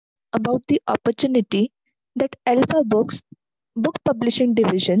about the opportunity that Alpha Books, book publishing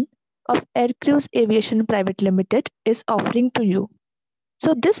division of Aircrews Aviation Private Limited, is offering to you.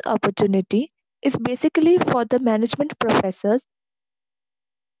 So, this opportunity is basically for the management professors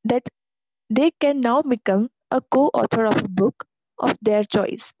that they can now become a co author of a book of their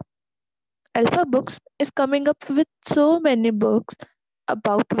choice. Alpha Books is coming up with so many books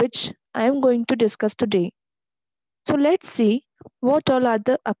about which I am going to discuss today. So, let's see what all are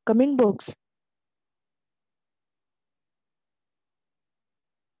the upcoming books.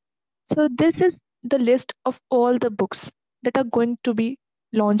 So, this is the list of all the books that are going to be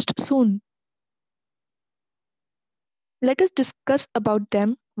launched soon. Let us discuss about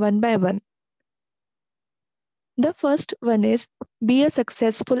them one by one. The first one is Be a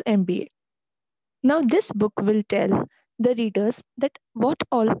Successful MBA. Now, this book will tell the readers that what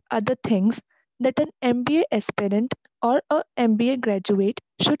all are the things that an MBA aspirant or a MBA graduate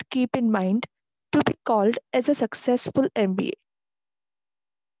should keep in mind to be called as a successful MBA.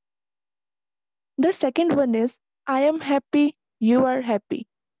 The second one is I Am Happy, You Are Happy.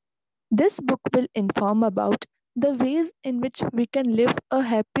 This book will inform about the ways in which we can live a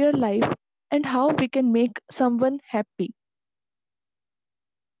happier life and how we can make someone happy.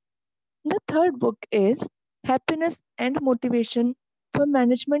 The third book is Happiness and Motivation for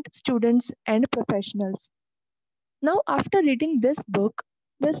Management Students and Professionals. Now, after reading this book,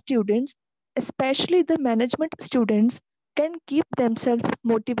 the students, especially the management students, can keep themselves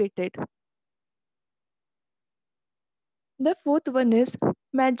motivated. The fourth one is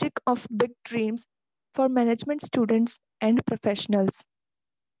Magic of Big Dreams for Management Students and Professionals.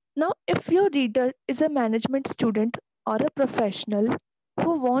 Now, if your reader is a management student or a professional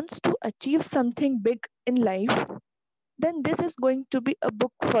who wants to achieve something big in life, then this is going to be a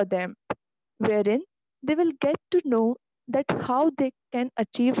book for them, wherein they will get to know that how they can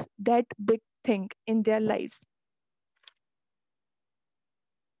achieve that big thing in their lives.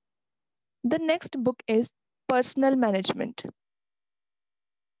 The next book is Personal Management.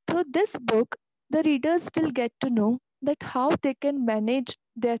 Through this book, the readers will get to know that how they can manage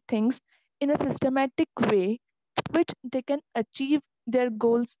their things in a systematic way which they can achieve their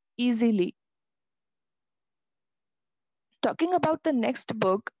goals easily. Talking about the next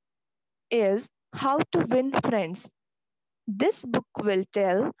book is How to Win Friends. This book will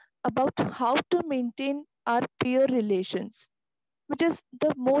tell about how to maintain our peer relations, which is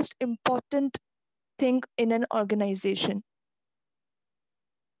the most important thing in an organization.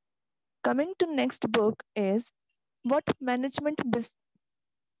 Coming to next book is What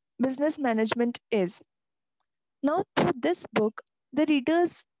Business Management is. Now, through this book, the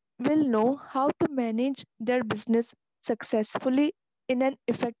readers will know how to manage their business successfully in an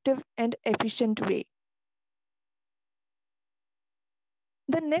effective and efficient way.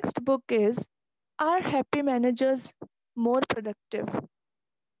 The next book is Are Happy Managers More Productive?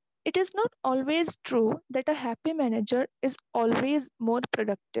 It is not always true that a happy manager is always more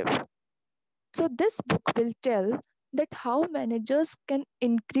productive. So, this book will tell that how managers can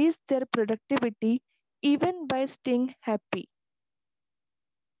increase their productivity even by staying happy.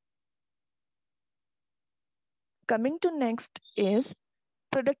 Coming to next is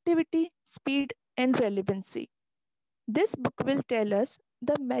Productivity, Speed, and Relevancy. This book will tell us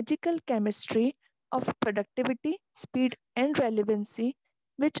the magical chemistry of productivity, speed, and relevancy,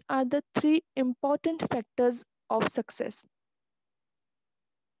 which are the three important factors of success.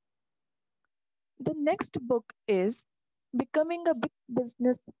 The next book is Becoming a Big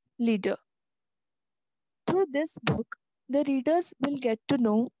Business Leader. Through this book, the readers will get to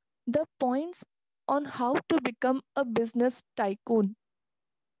know the points on how to become a business tycoon.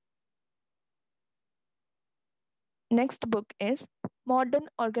 Next book is Modern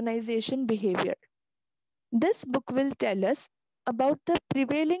Organization Behavior. This book will tell us about the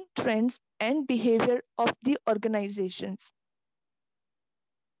prevailing trends and behavior of the organizations.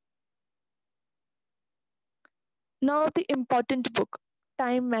 Now, the important book,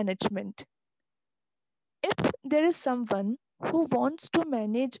 Time Management. If there is someone who wants to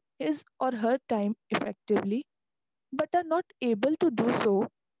manage his or her time effectively but are not able to do so,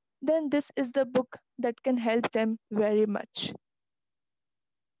 then this is the book that can help them very much.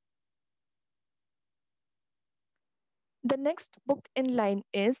 The next book in line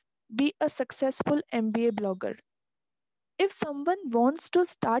is Be a Successful MBA Blogger. If someone wants to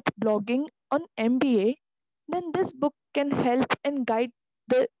start blogging on MBA, then this book can help and guide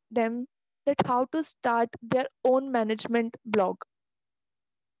them that how to start their own management blog.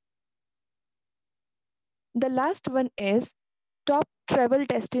 The last one is Top Travel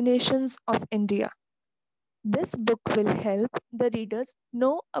Destinations of India. This book will help the readers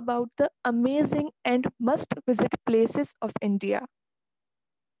know about the amazing and must visit places of India.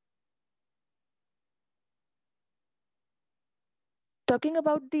 Talking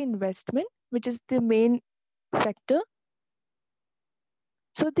about the investment, which is the main factor,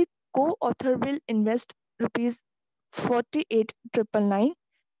 so the co-author will invest rupees 48,999,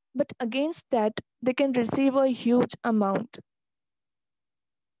 but against that they can receive a huge amount.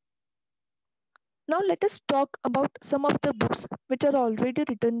 Now let us talk about some of the books which are already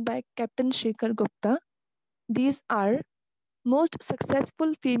written by Captain Shekhar Gupta. These are Most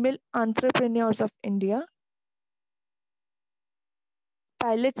Successful Female Entrepreneurs of India,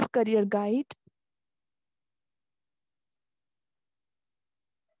 Pilot's Career Guide.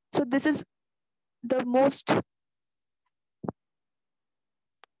 So this is the most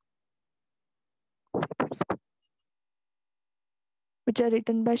which are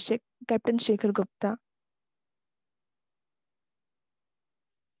written by Captain Shekhar Gupta.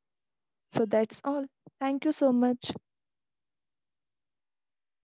 So that's all. Thank you so much.